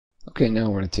Okay, now I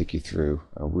want to take you through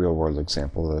a real-world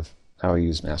example of how I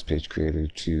use Mass Page Creator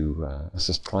to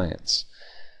assist clients.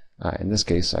 In this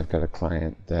case, I've got a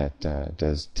client that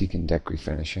does teak and deck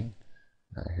refinishing.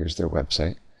 Here's their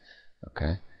website.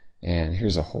 Okay, and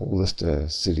here's a whole list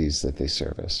of cities that they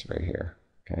service right here.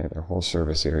 Okay, their whole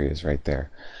service area is right there.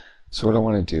 So what I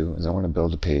want to do is I want to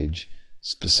build a page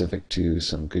specific to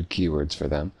some good keywords for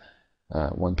them.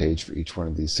 One page for each one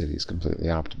of these cities, completely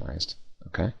optimized.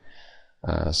 Okay.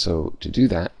 So to do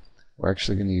that, we're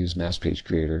actually going to use Mass Page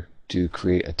Creator to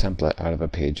create a template out of a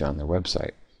page on their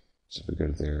website. So if we go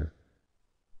to their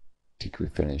teak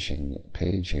refinishing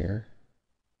page here,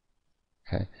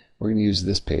 okay, we're going to use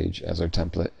this page as our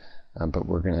template, but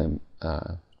we're going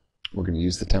to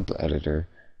use the template editor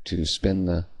to spin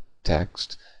the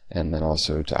text and then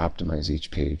also to optimize each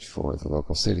page for the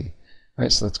local city. All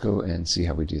right, so let's go and see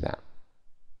how we do that.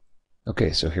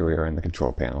 Okay, so here we are in the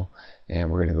control panel,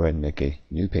 and we're going to go ahead and make a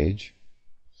new page,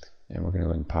 and we're going to go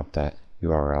ahead and pop that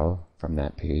URL from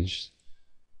that page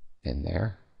in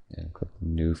there, and click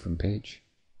new from page.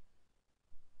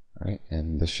 All right,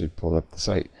 and this should pull up the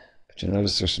site. But you'll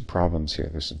notice there's some problems here.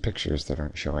 There's some pictures that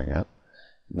aren't showing up,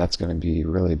 and that's going to be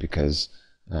really because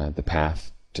the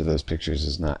path to those pictures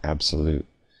is not absolute.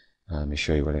 Let me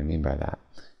show you what I mean by that.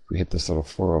 If we hit this little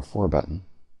 404 button,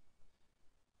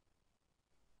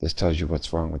 this tells you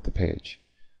what's wrong with the page.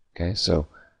 Okay, so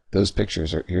those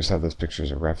pictures are, here's how those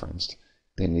pictures are referenced.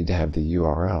 They need to have the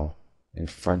URL in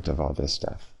front of all this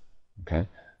stuff. Okay,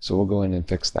 so we'll go in and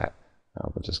fix that.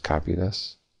 We'll just copy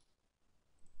this,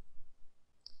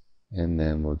 and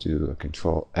then we'll do a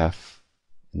Control F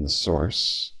in the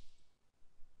source.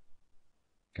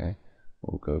 Okay,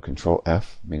 we'll go Control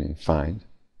F, meaning find.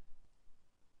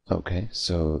 Okay,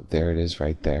 so there it is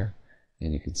right there,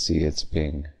 and you can see it's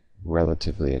being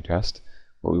relatively addressed.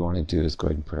 What we want to do is go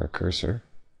ahead and put our cursor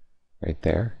right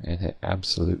there and hit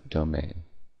absolute domain.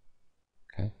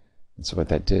 Okay, and so what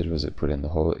that did was it put in the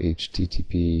whole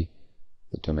HTTP,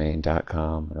 the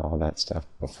domain.com, and all that stuff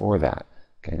before that.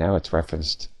 Okay, now it's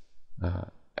referenced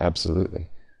absolutely.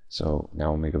 So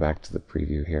now when we go back to the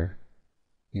preview here,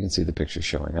 you can see the picture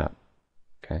showing up.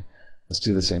 Okay, let's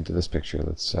do the same to this picture.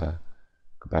 Let's go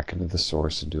back into the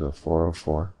source and do a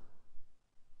 404.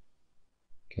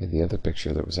 Okay, the other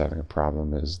picture that was having a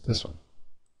problem is this one.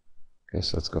 Okay,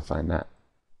 so let's go find that.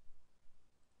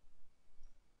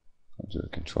 I'll do a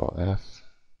Control F.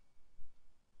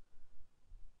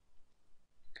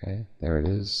 Okay, there it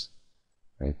is,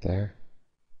 right there.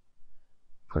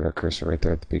 Put our cursor right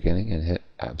there at the beginning and hit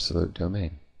absolute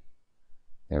domain.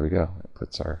 There we go. It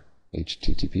puts our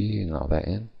HTTP and all that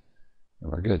in, and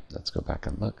we're good. Let's go back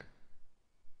and look.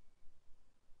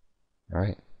 All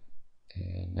right.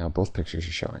 And now both pictures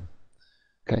are showing.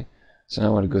 Okay, so now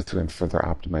I want to go through and further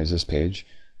optimize this page.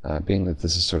 Being that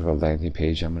this is sort of a landing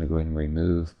page, I'm going to go ahead and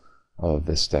remove all of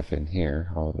this stuff in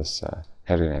here, all of this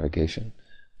header navigation.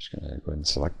 I'm just going to go ahead and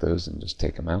select those and just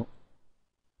take them out.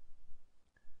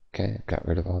 Okay, I've got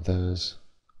rid of all those.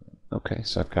 Okay,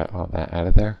 so I've got all that out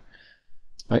of there.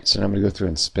 All right, so now I'm going to go through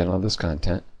and spin all this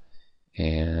content,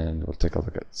 and we'll take a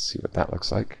look at see what that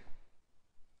looks like.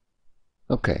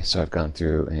 Okay, so I've gone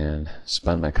through and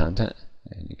spun my content,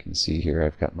 and you can see here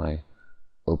I've got my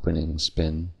opening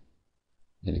spin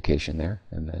indication there,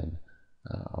 and then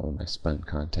all of my spun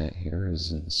content here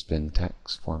is in spin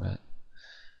text format.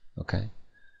 Okay,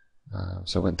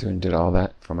 so I went through and did all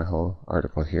that for my whole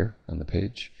article here on the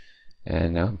page,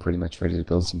 and now I'm pretty much ready to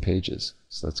build some pages.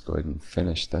 So let's go ahead and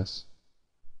finish this.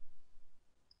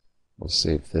 We'll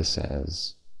save this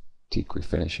as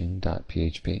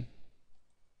teakrefinishing.php.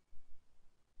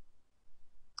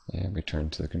 And return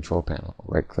to the control panel.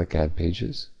 Right click Add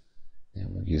Pages,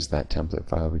 and we'll use that template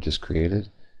file we just created,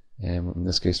 and in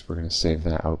this case we're going to save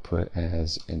that output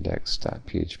as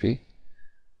index.php.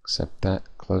 Accept that,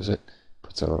 close it,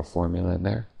 puts our little formula in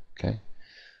there. Okay.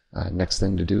 Next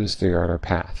thing to do is figure out our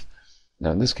path.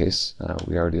 Now in this case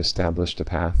we already established a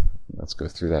path. Let's go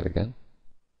through that again.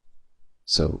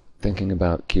 So thinking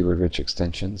about keyword rich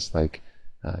extensions like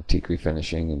teak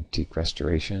refinishing and teak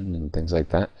restoration and things like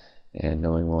that, and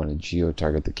knowing we want to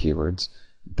geo-target the keywords,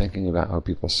 thinking about how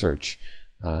people search,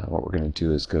 what we're going to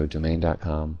do is go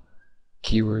domain.com,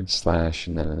 keyword slash,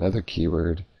 and then another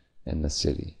keyword, and the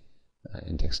city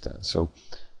index down. So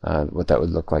what that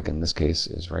would look like in this case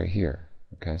is right here.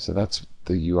 Okay, so that's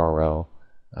the URL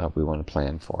we want to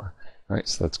plan for. All right,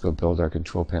 so let's go build our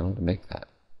control panel to make that.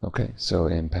 Okay, so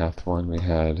in path 1 we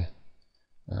had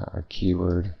our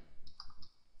keyword,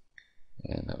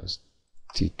 and that was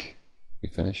teak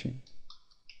refinishing.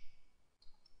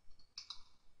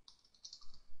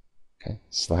 Okay,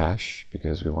 slash,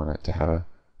 because we want it to have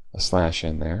a slash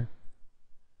in there.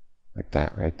 like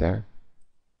that right there.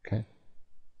 Okay.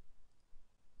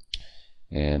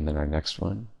 And then our next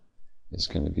one is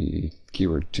going to be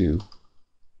keyword 2.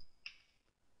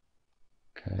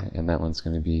 Okay, and that one's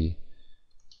going to be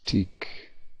teak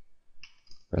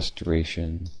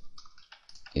restoration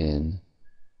in,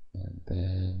 and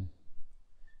then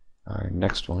our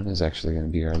next one is actually going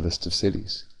to be our list of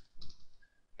cities.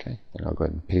 Okay, and I'll go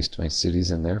ahead and paste my cities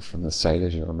in there from the site.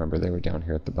 As you remember, they were down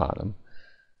here at the bottom.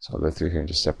 So I'll go through here and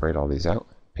just separate all these out,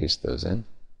 paste those in.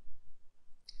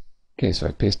 Okay, so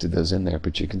I pasted those in there,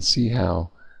 but you can see how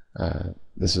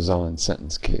this is all in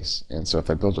sentence case. And so if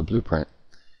I build a blueprint,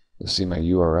 you'll see my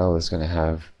URL is going to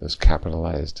have those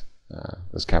capitalized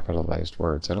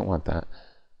words. I don't want that.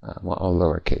 I want all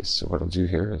lowercase. So what I'll do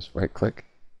here is right-click,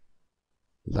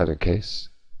 lettercase,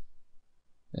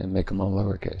 and make them all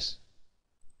lowercase.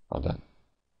 All done.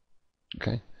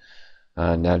 Okay.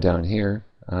 Now down here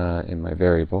in my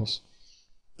variables,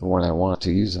 the one I want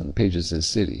to use on the pages is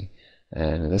city.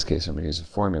 And in this case, I'm going to use a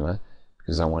formula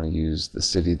because I want to use the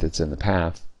city that's in the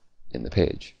path in the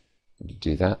page. And to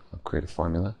do that, I'll create a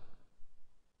formula.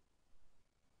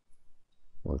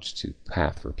 Which to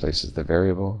path replaces the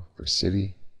variable for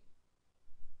city.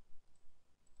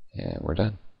 And we're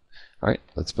done. All right,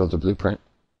 let's build a blueprint.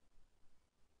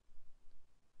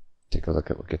 Take a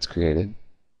look at what gets created.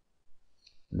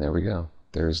 And there we go.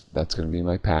 That's going to be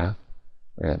my path.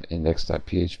 We're going to have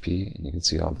index.php, and you can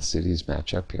see all the cities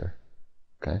match up here.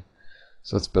 Okay,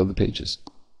 so let's build the pages.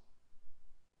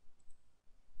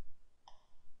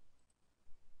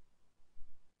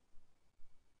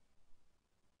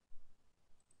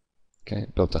 Okay,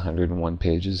 built 101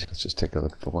 pages. Let's just take a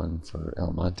look at the one for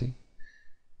El Monte.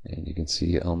 And you can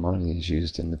see El Monte is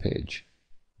used in the page.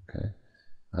 Okay,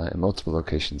 in multiple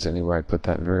locations, anywhere I put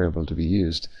that variable to be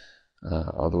used,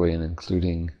 all the way in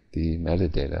including the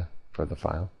metadata for the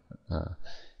file,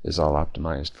 is all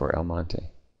optimized for El Monte.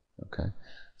 Okay,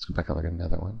 let's go back and look at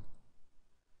another one.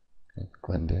 Okay,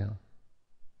 Glendale.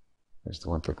 There's the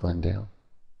one for Glendale.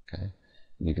 Okay,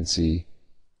 and you can see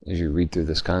as you read through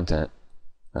this content,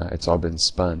 it's all been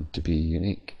spun to be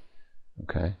unique.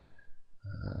 Okay,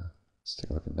 let's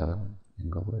take a look at another one,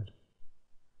 Inglewood.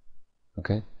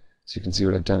 Okay, so you can see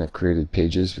what I've done. I've created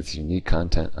pages with unique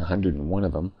content, 101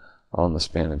 of them, all in the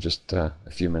span of just a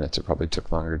few minutes. It probably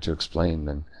took longer to explain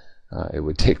than it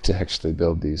would take to actually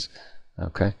build these.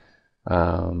 Okay,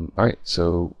 all right,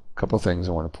 so a couple things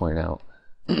I want to point out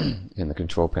in the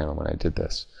control panel when I did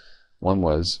this. One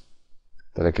was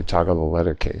that I could toggle the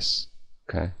letter case.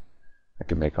 Okay, I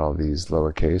could make all these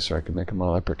lowercase, or I could make them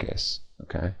all uppercase.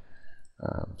 Okay,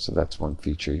 so that's one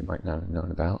feature you might not have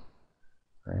known about.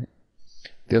 Right.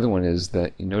 The other one is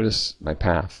that you notice my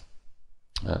path,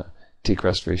 teak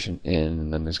restoration in,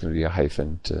 and then there's going to be a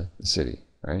hyphen to the city.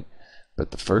 Right,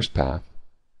 but the first path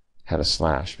had a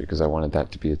slash because I wanted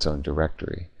that to be its own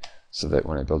directory, so that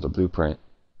when I build a blueprint,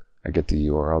 I get the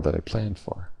URL that I planned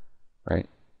for. Right,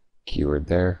 keyword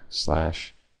there,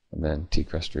 slash, and then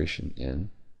teak restoration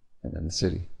in, and then the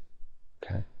city.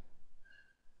 Okay.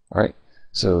 All right.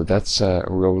 So that's a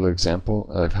real example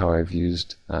of how I've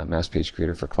used Mass Page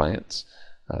Creator for clients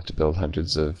to build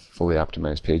hundreds of fully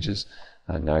optimized pages.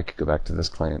 Now I could go back to this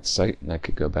client's site, and I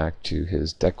could go back to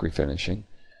his deck refinishing,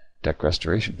 deck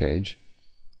restoration page,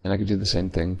 and I could do the same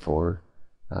thing for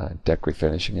deck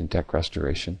refinishing and deck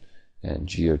restoration, and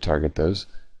geo-target those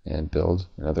and build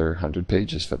another 100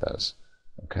 pages for those.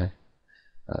 Okay.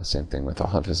 Same thing with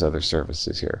all of his other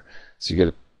services here. So you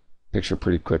get a picture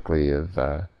pretty quickly of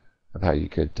how you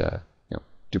could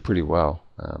do pretty well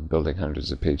building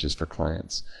hundreds of pages for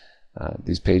clients.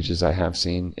 These pages I have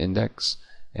seen index,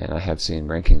 and I have seen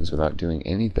rankings without doing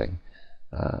anything,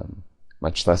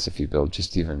 much less if you build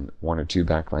just even 1 or 2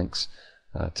 backlinks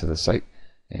to the site.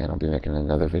 And I'll be making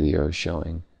another video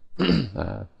showing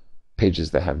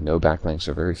pages that have no backlinks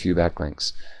or very few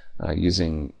backlinks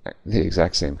using the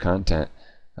exact same content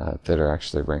that are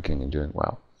actually ranking and doing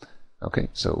well. Okay,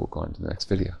 so we'll go on to the next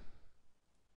video.